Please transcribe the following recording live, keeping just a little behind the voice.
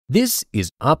This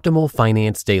is Optimal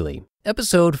Finance Daily,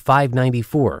 episode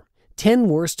 594, 10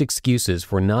 Worst Excuses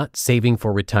for Not Saving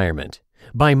for Retirement,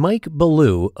 by Mike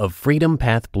Ballew of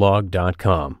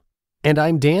freedompathblog.com. And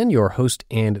I'm Dan, your host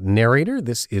and narrator.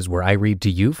 This is where I read to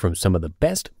you from some of the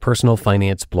best personal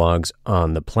finance blogs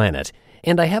on the planet.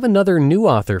 And I have another new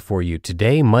author for you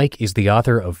today. Mike is the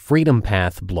author of Freedom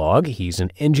Path blog. He's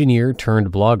an engineer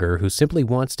turned blogger who simply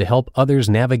wants to help others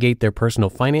navigate their personal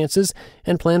finances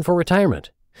and plan for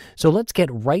retirement. So let's get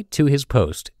right to his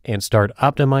post and start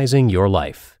optimizing your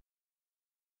life.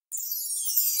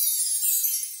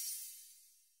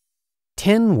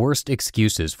 10 Worst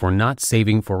Excuses for Not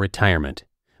Saving for Retirement,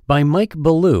 by Mike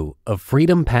Ballew of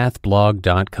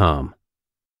freedompathblog.com.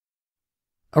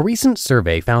 A recent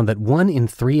survey found that 1 in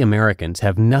 3 Americans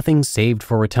have nothing saved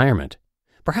for retirement.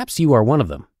 Perhaps you are one of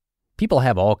them. People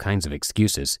have all kinds of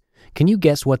excuses. Can you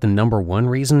guess what the number 1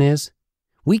 reason is?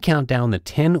 We count down the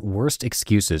 10 worst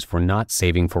excuses for not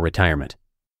saving for retirement.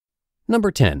 Number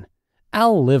 10.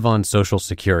 I'll live on Social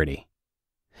Security.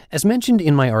 As mentioned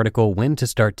in my article, When to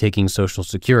Start Taking Social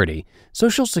Security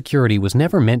was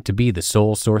never meant to be the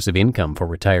sole source of income for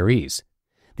retirees.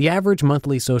 The average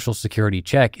monthly Social Security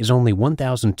check is only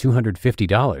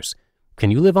 $1,250. Can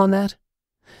you live on that?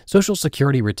 Social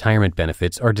Security retirement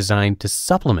benefits are designed to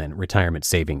supplement retirement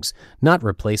savings, not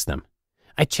replace them.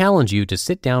 I challenge you to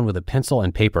sit down with a pencil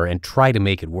and paper and try to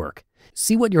make it work.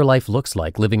 See what your life looks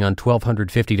like living on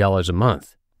 $1,250 a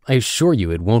month. I assure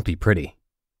you it won't be pretty.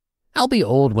 I'll be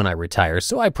old when I retire,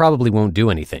 so I probably won't do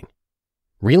anything.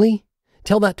 Really?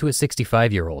 Tell that to a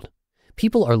 65-year-old.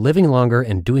 People are living longer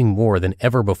and doing more than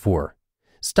ever before.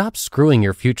 Stop screwing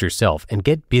your future self and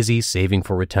get busy saving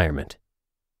for retirement.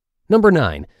 Number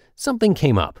 9. Something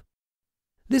came up.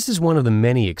 This is one of the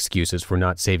many excuses for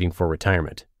not saving for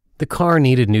retirement. The car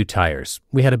needed new tires.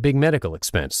 We had a big medical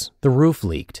expense. The roof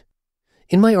leaked.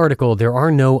 In my article, There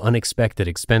Are No Unexpected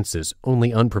Expenses,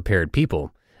 Only Unprepared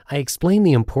People, I explain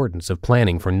the importance of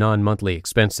planning for non-monthly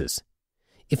expenses.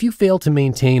 If you fail to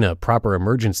maintain a proper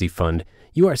emergency fund,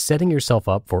 you are setting yourself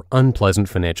up for unpleasant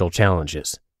financial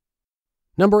challenges.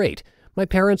 Number 8. My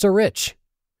parents are rich.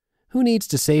 Who needs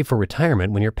to save for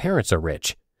retirement when your parents are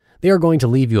rich? They are going to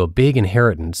leave you a big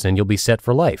inheritance and you'll be set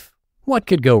for life. What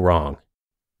could go wrong?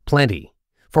 Plenty.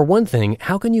 For one thing,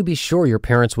 how can you be sure your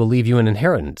parents will leave you an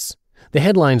inheritance? The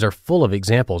headlines are full of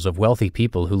examples of wealthy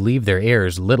people who leave their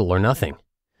heirs little or nothing.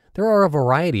 There are a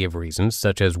variety of reasons,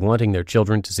 such as wanting their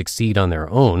children to succeed on their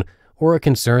own, or a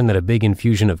concern that a big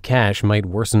infusion of cash might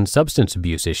worsen substance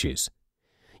abuse issues.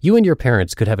 You and your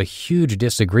parents could have a huge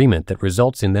disagreement that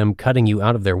results in them cutting you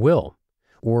out of their will.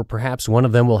 Or perhaps one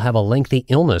of them will have a lengthy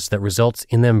illness that results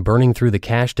in them burning through the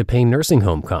cash to pay nursing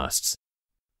home costs.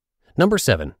 Number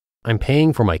 7. I'm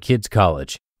paying for my kids'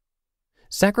 college.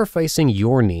 Sacrificing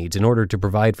your needs in order to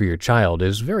provide for your child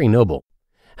is very noble.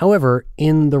 However,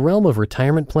 in the realm of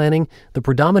retirement planning, the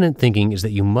predominant thinking is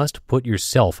that you must put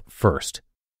yourself first.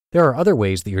 There are other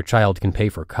ways that your child can pay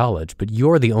for college, but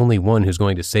you're the only one who's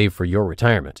going to save for your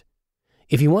retirement.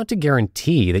 If you want to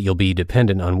guarantee that you'll be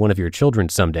dependent on one of your children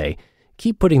someday,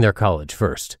 keep putting their college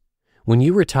first. When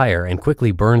you retire and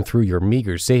quickly burn through your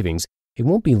meager savings, it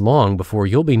won't be long before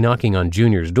you'll be knocking on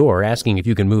Junior's door asking if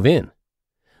you can move in.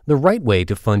 The right way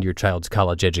to fund your child's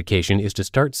college education is to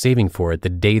start saving for it the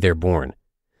day they're born.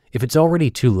 If it's already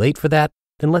too late for that,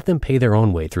 then let them pay their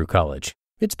own way through college.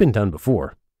 It's been done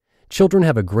before. Children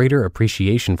have a greater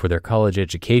appreciation for their college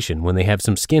education when they have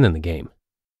some skin in the game.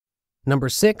 Number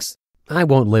 6. I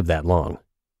won't live that long.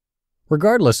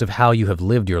 Regardless of how you have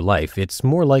lived your life, it's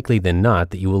more likely than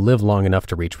not that you will live long enough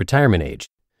to reach retirement age.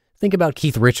 Think about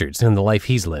Keith Richards and the life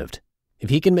he's lived. If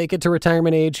he can make it to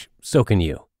retirement age, so can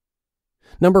you.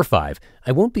 Number 5.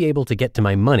 I won't be able to get to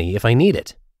my money if I need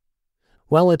it.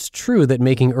 While it's true that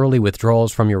making early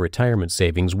withdrawals from your retirement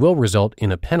savings will result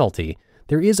in a penalty,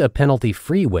 there is a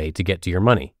penalty-free way to get to your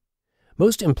money.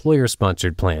 Most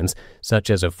employer-sponsored plans,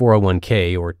 such as a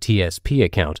 401k or TSP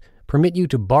account, permit you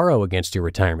to borrow against your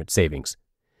retirement savings.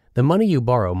 The money you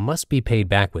borrow must be paid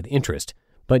back with interest,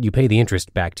 but you pay the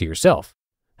interest back to yourself.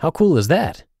 How cool is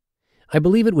that? I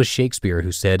believe it was Shakespeare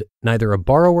who said, "Neither a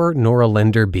borrower nor a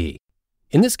lender be."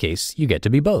 In this case, you get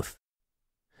to be both.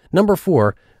 Number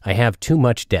 4, I have too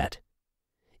much debt.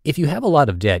 If you have a lot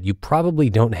of debt, you probably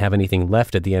don't have anything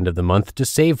left at the end of the month to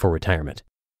save for retirement.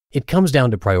 It comes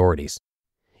down to priorities.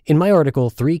 In my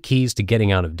article, 3 Keys to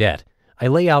Getting Out of Debt, I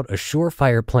lay out a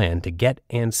surefire plan to get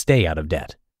and stay out of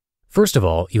debt. First of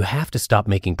all, you have to stop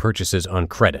making purchases on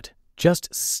credit.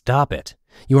 Just stop it.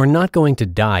 You are not going to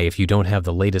die if you don't have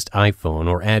the latest iPhone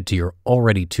or add to your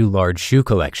already too large shoe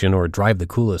collection or drive the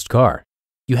coolest car.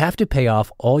 You have to pay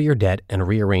off all your debt and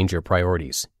rearrange your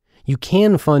priorities. You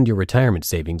can fund your retirement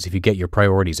savings if you get your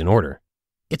priorities in order.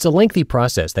 It's a lengthy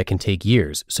process that can take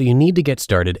years, so you need to get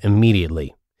started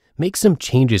immediately. Make some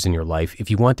changes in your life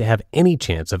if you want to have any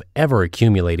chance of ever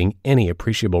accumulating any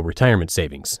appreciable retirement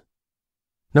savings.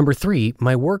 Number 3,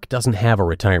 my work doesn't have a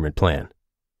retirement plan.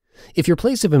 If your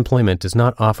place of employment does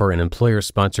not offer an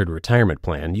employer-sponsored retirement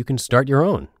plan, you can start your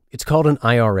own. It's called an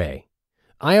IRA.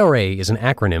 IRA is an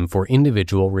acronym for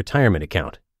Individual Retirement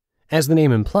Account. As the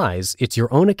name implies, it's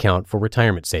your own account for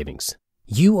retirement savings.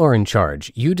 You are in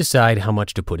charge. You decide how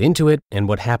much to put into it and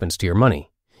what happens to your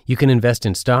money. You can invest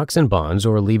in stocks and bonds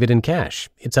or leave it in cash.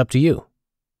 It's up to you.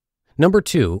 Number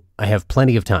 2, I have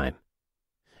plenty of time.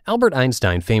 Albert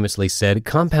Einstein famously said,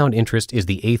 "Compound interest is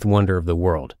the 8th wonder of the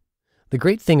world." The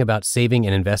great thing about saving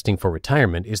and investing for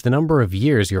retirement is the number of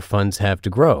years your funds have to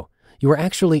grow. You are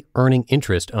actually earning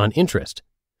interest on interest.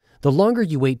 The longer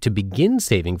you wait to begin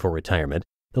saving for retirement,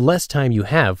 the less time you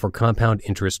have for compound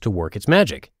interest to work its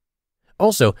magic.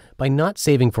 Also, by not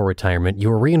saving for retirement, you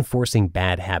are reinforcing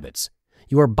bad habits.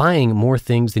 You are buying more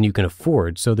things than you can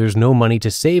afford, so there's no money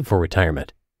to save for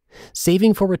retirement.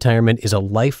 Saving for retirement is a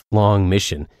lifelong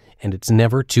mission, and it's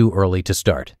never too early to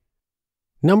start.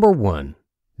 Number 1,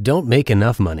 don't make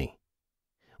enough money.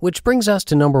 Which brings us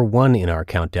to number 1 in our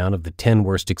countdown of the 10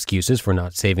 worst excuses for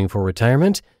not saving for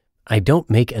retirement. I don't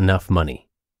make enough money.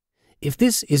 If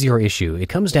this is your issue, it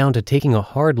comes down to taking a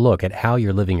hard look at how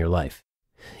you're living your life.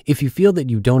 If you feel that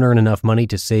you don't earn enough money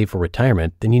to save for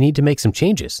retirement, then you need to make some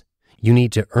changes. You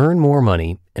need to earn more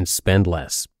money and spend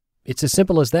less. It's as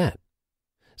simple as that.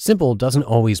 Simple doesn't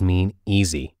always mean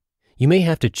easy. You may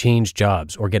have to change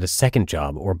jobs or get a second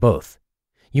job or both.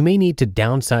 You may need to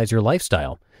downsize your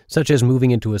lifestyle, such as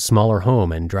moving into a smaller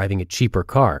home and driving a cheaper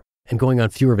car and going on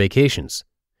fewer vacations.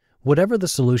 Whatever the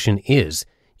solution is,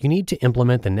 you need to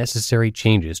implement the necessary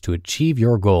changes to achieve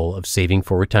your goal of saving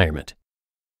for retirement.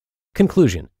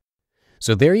 Conclusion.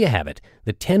 So there you have it,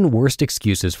 the 10 worst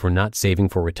excuses for not saving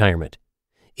for retirement.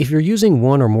 If you're using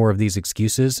one or more of these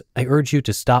excuses, I urge you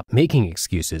to stop making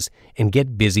excuses and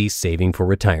get busy saving for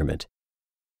retirement.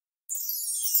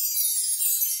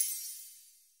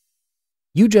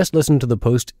 You just listened to the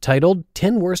post titled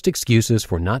 10 Worst Excuses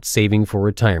for Not Saving for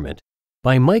Retirement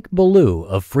by Mike Ballew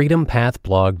of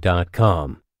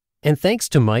freedompathblog.com. And thanks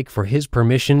to Mike for his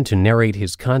permission to narrate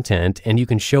his content, and you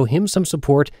can show him some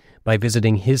support by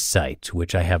visiting his site,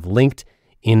 which I have linked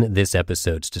in this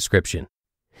episode's description.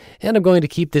 And I'm going to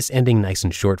keep this ending nice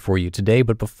and short for you today,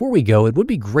 but before we go, it would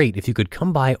be great if you could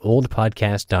come by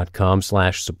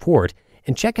oldpodcast.com/support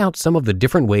and check out some of the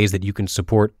different ways that you can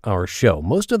support our show.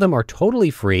 Most of them are totally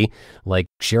free, like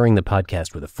sharing the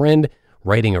podcast with a friend,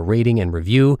 writing a rating and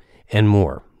review, and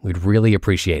more. We'd really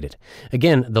appreciate it.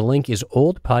 Again, the link is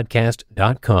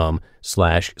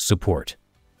oldpodcast.com/support.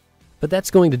 But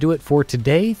that's going to do it for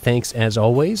today. Thanks as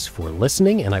always for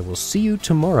listening, and I will see you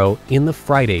tomorrow in the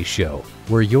Friday show,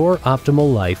 where your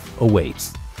optimal life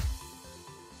awaits.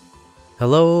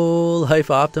 Hello, Life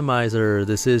Optimizer.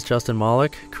 This is Justin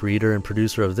Malik, creator and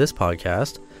producer of this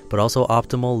podcast, but also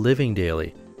Optimal Living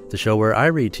Daily, the show where I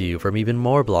read to you from even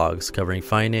more blogs covering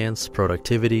finance,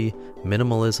 productivity,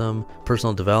 minimalism,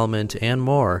 personal development, and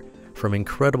more from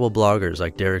incredible bloggers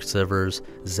like Derek Sivers,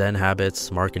 Zen Habits,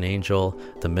 Mark and Angel,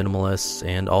 The Minimalists,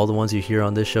 and all the ones you hear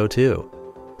on this show too.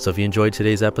 So if you enjoyed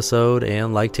today's episode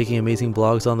and like taking amazing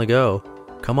blogs on the go,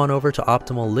 come on over to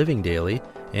Optimal Living Daily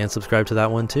and subscribe to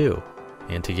that one too.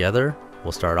 And together,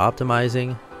 we'll start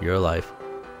optimizing your life.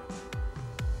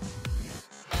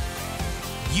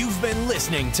 You've been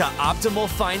listening to Optimal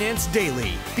Finance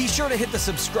Daily. Be sure to hit the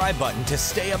subscribe button to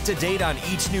stay up to date on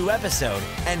each new episode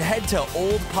and head to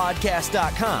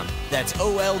oldpodcast.com. That's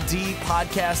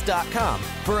OLDpodcast.com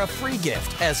for a free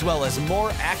gift as well as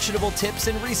more actionable tips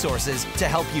and resources to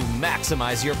help you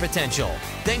maximize your potential.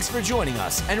 Thanks for joining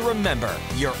us, and remember,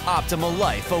 your optimal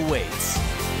life awaits.